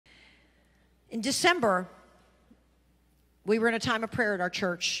In December, we were in a time of prayer at our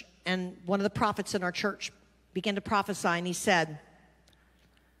church, and one of the prophets in our church began to prophesy, and he said,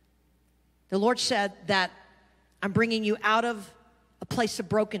 the Lord said that I'm bringing you out of a place of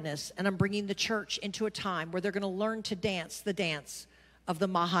brokenness, and I'm bringing the church into a time where they're going to learn to dance the dance of the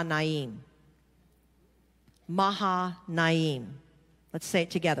Mahanaim. Mahanaim. Let's say it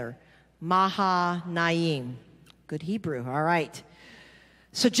together. Mahanaim. Good Hebrew. All right.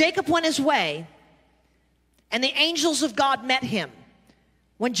 So Jacob went his way, and the angels of God met him.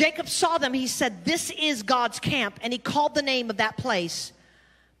 When Jacob saw them, he said, this is God's camp, and he called the name of that place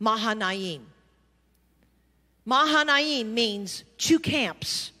Mahanaim. Mahanaim means two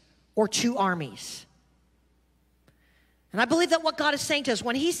camps or two armies. And I believe that what God is saying to us,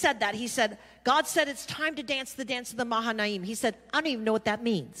 when he said that, he said, God said it's time to dance the dance of the Mahanaim. He said, I don't even know what that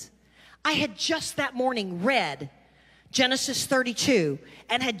means. I had just that morning read Genesis 32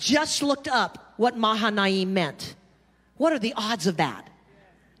 and had just looked up what Mahanaim meant. What are the odds of that?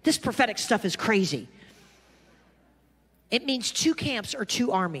 This prophetic stuff is crazy. It means two camps or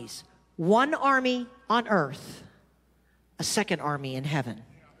two armies. One army on earth, a second army in heaven.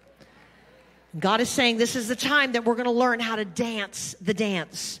 God is saying this is the time that we're going to learn how to dance the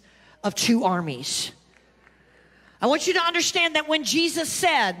dance of two armies. I want you to understand that when Jesus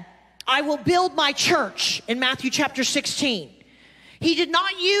said, I will build my church in Matthew chapter 16, he did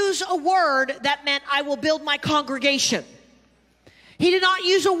not use a word that meant I will build my congregation. He did not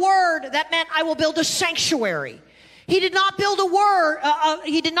use a word that meant I will build a sanctuary. He did not build a word.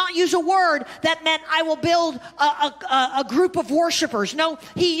 He did not use a word that meant I will build a group of worshipers. No,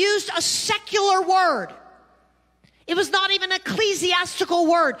 he used a secular word. It was not even an ecclesiastical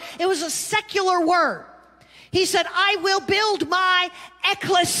word. It was a secular word. He said, I will build my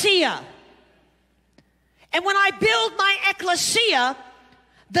ecclesia. And when I build my ecclesia,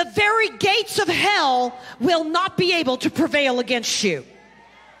 the very gates of hell will not be able to prevail against you.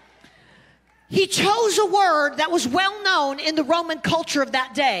 He chose a word that was well known in the Roman culture of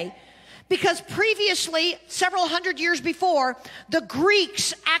that day, because previously, several hundred years before, the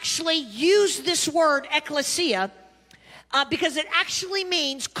Greeks actually used this word ecclesia because it actually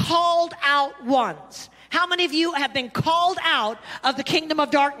means called out ones. How many of you have been called out of the kingdom of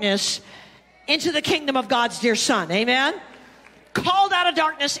darkness into the kingdom of God's dear Son? Amen? Called out of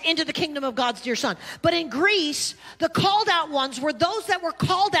darkness into the kingdom of God's dear Son. But in Greece, the called out ones were those that were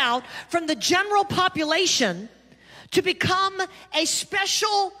called out from the general population to become a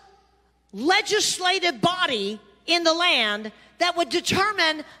special legislative body in the land that would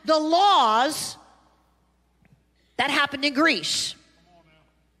determine the laws that happened in Greece.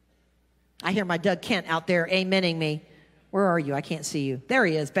 I hear my Doug Kent out there amening me. Where are you? I can't see you. There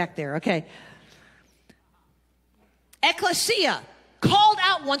he is, back there. Okay. Ecclesia, called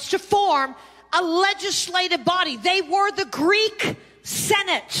out ones to form a legislative body. They were the Greek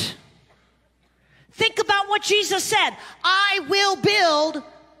Senate. Think about what Jesus said. I will build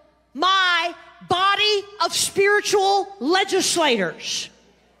my body of spiritual legislators.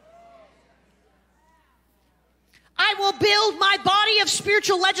 I will build my body of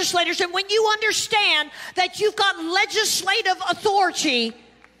spiritual legislators. And when you understand that you've got legislative authority,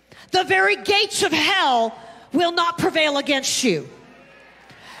 the very gates of hell will not prevail against you.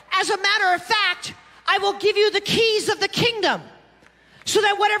 As a matter of fact, I will give you the keys of the kingdom, so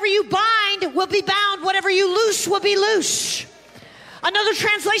that whatever you bind will be bound, whatever you loose will be loose. Another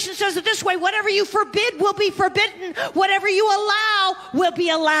translation says it this way: whatever you forbid will be forbidden, whatever you allow will be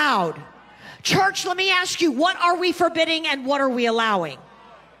allowed. Church, let me ask you, what are we forbidding and what are we allowing?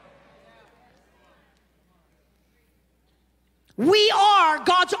 We are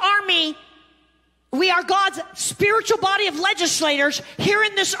God's army. We are God's spiritual body of legislators here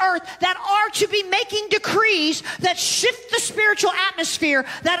in this earth that are to be making decrees that shift the spiritual atmosphere,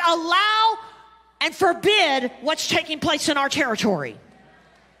 that allow and forbid what's taking place in our territory.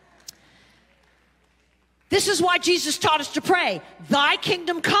 This is why Jesus taught us to pray, thy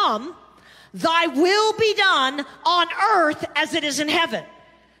kingdom come, thy will be done on earth as it is in heaven.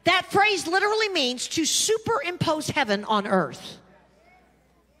 That phrase literally means to superimpose heaven on earth.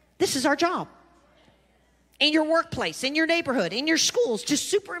 This is our job. In your workplace, in your neighborhood, in your schools, to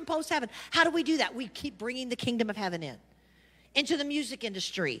superimpose heaven. How do we do that? We keep bringing the kingdom of heaven in. Into the music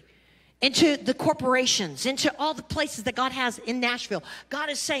industry, into the corporations, into all the places that God has in Nashville. God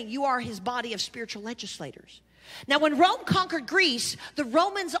is saying you are his body of spiritual legislators. Now, when Rome conquered Greece, the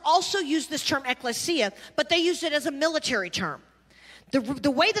Romans also used this term ecclesia, but they used it as a military term.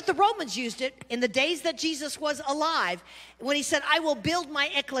 The way that the Romans used it in the days that Jesus was alive, when he said, I will build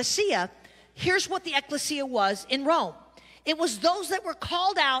my ecclesia, here's what the ecclesia was in Rome. It was those that were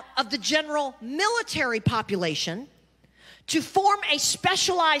called out of the general military population to form a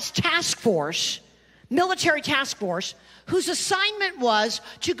specialized task force, military task force, whose assignment was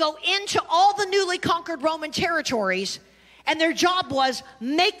to go into all the newly conquered Roman territories, and their job was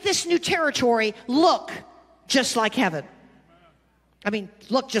make this new territory look just like heaven.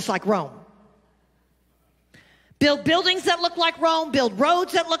 Look just like Rome. Build buildings that look like Rome, build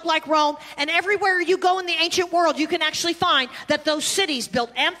roads that look like Rome, and everywhere you go in the ancient world, you can actually find that those cities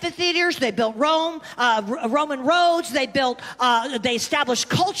built amphitheaters, they built Roman roads, they established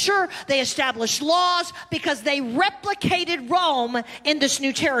culture, they established laws, because they replicated Rome in this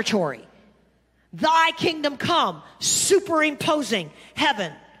new territory. Thy kingdom come, superimposing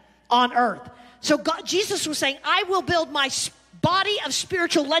heaven on earth. So Jesus was saying, I will build my body of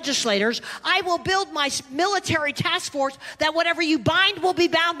spiritual legislators. I will build my military task force that whatever you bind will be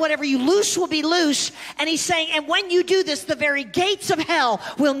bound, whatever you loose will be loose. And he's saying, and when you do this, the very gates of hell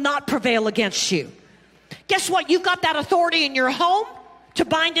will not prevail against you. Guess what? You've got that authority in your home to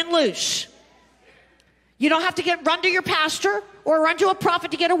bind and loose. You don't have to run to your pastor or run to a prophet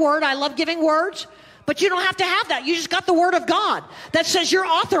to get a word. I love giving words, but you don't have to have that. You just got the word of God that says you're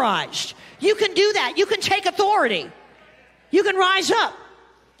authorized. You can do that. You can take authority. You can rise up.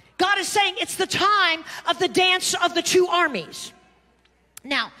 God is saying it's the time of the dance of the two armies.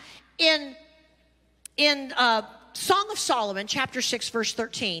 Now, in Song of Solomon, chapter 6, verse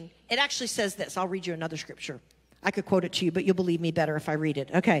 13, it actually says this. I'll read you another scripture. I could quote it to you, but you'll believe me better if I read it.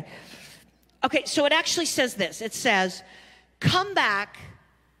 Okay, so it actually says this. It says, come back,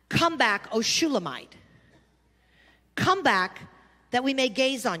 O Shulamite. Come back that we may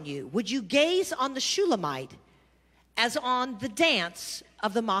gaze on you. Would you gaze on the Shulamite as on the dance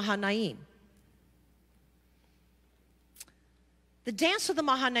of the Mahanaim? The dance of the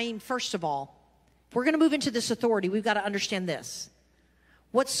Mahanaim, first of all, if we're going to move into this authority, we've got to understand this.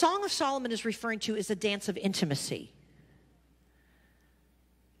 What Song of Solomon is referring to is a dance of intimacy.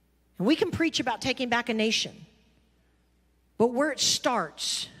 And we can preach about taking back a nation, but where it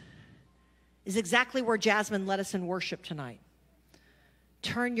starts is exactly where Jasmine led us in worship tonight.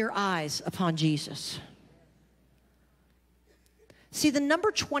 Turn your eyes upon Jesus. See, the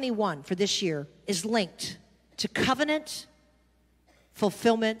number 21 for this year is linked to covenant,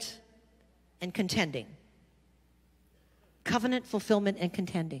 fulfillment, and contending. Covenant, fulfillment, and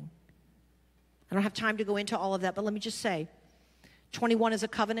contending. I don't have time to go into all of that, but let me just say, 21 is a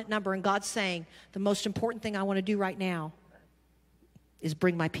covenant number, and God's saying, the most important thing I want to do right now is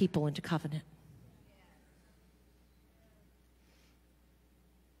bring my people into covenant.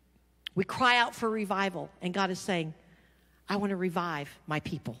 We cry out for revival, and God is saying, I want to revive my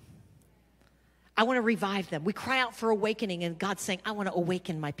people. I want to revive them. We cry out for awakening, and God's saying, I want to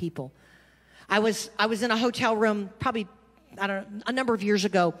awaken my people. I was in a hotel room probably, a number of years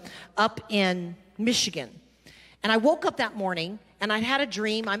ago up in Michigan. And I woke up that morning, and I had a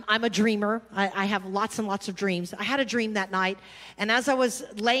dream. I'm a dreamer. I have lots and lots of dreams. I had a dream that night, and as I was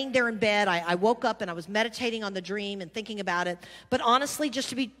laying there in bed, I woke up and I was meditating on the dream and thinking about it. But honestly, just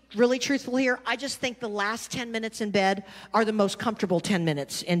to be really truthful here, I just think the last 10 minutes in bed are the most comfortable 10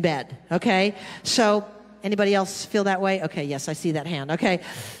 minutes in bed, okay? So anybody else feel that way? Okay, yes, I see that hand, okay.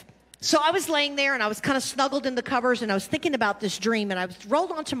 So I was laying there, and I was kind of snuggled in the covers, and I was thinking about this dream, and I was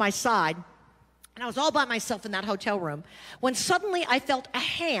rolled onto my side, and I was all by myself in that hotel room, when suddenly I felt a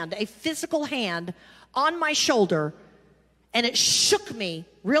hand, a physical hand on my shoulder, and it shook me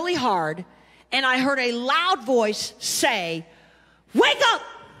really hard, and I heard a loud voice say, wake up!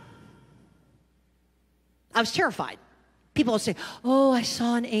 I was terrified. People would say, oh, I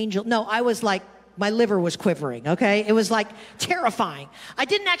saw an angel. No, I was like, my liver was quivering, okay? It was like terrifying. I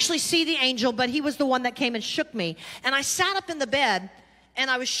didn't actually see the angel, but he was the one that came and shook me, and I sat up in the bed, and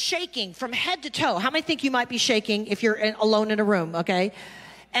I was shaking from head to toe. How many think you might be shaking if you're alone in a room, okay?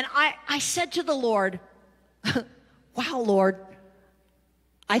 And I said to the Lord, wow, Lord,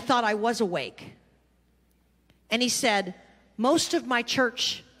 I thought I was awake. And he said, most of my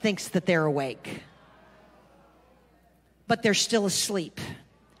church thinks that they're awake, but they're still asleep.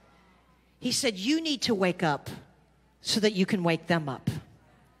 He said, you need to wake up so that you can wake them up.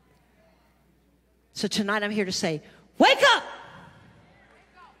 So tonight I'm here to say, wake up!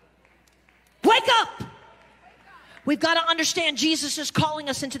 Wake up! We've got to understand Jesus is calling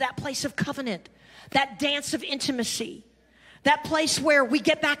us into that place of covenant, that dance of intimacy, that place where we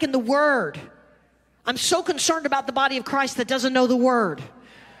get back in the Word. I'm so concerned about the body of Christ that doesn't know the Word.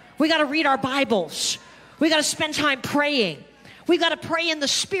 We got to read our Bibles. We got to spend time praying. We got to pray in the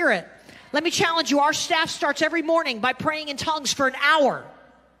Spirit. Let me challenge you. Our staff starts every morning by praying in tongues for an hour.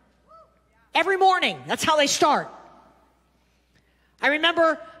 Every morning. That's how they start. I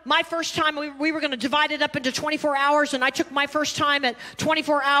remember my first time, we were going to divide it up into 24 hours, and I took my first time at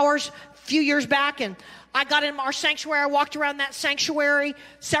 24 hours a few years back, and I got in our sanctuary. I walked around that sanctuary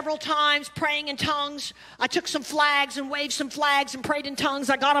several times, praying in tongues. I took some flags and waved some flags and prayed in tongues.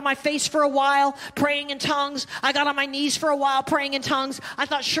 I got on my face for a while, praying in tongues. I got on my knees for a while, praying in tongues. I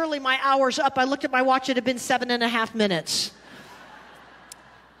thought, surely my hour's up. I looked at my watch. It had been 7.5 minutes.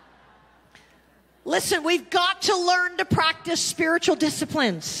 Listen, we've got to learn to practice spiritual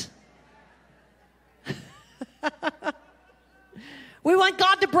disciplines. We want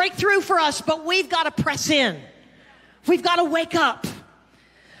God to break through for us, but we've got to press in. We've got to wake up.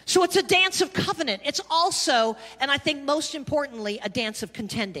 So it's a dance of covenant. It's also, and I think most importantly, a dance of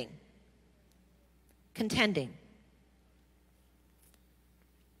contending. Contending.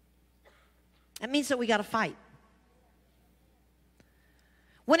 That means that we got to fight.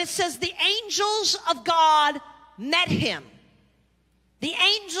 When it says the angels of God met him, the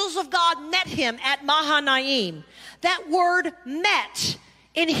angels of God met him at Mahanaim. That word met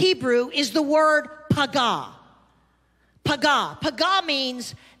in Hebrew is the word pagah. Pagah. Pagah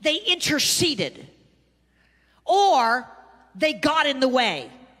means they interceded or they got in the way.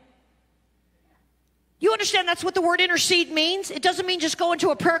 You understand that's what the word intercede means? It doesn't mean just go into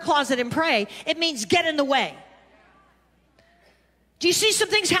a prayer closet and pray. It means get in the way. Do you see some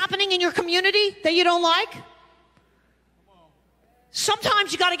things happening in your community that you don't like?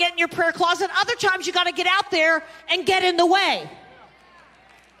 Sometimes you got to get in your prayer closet. Other times you got to get out there and get in the way.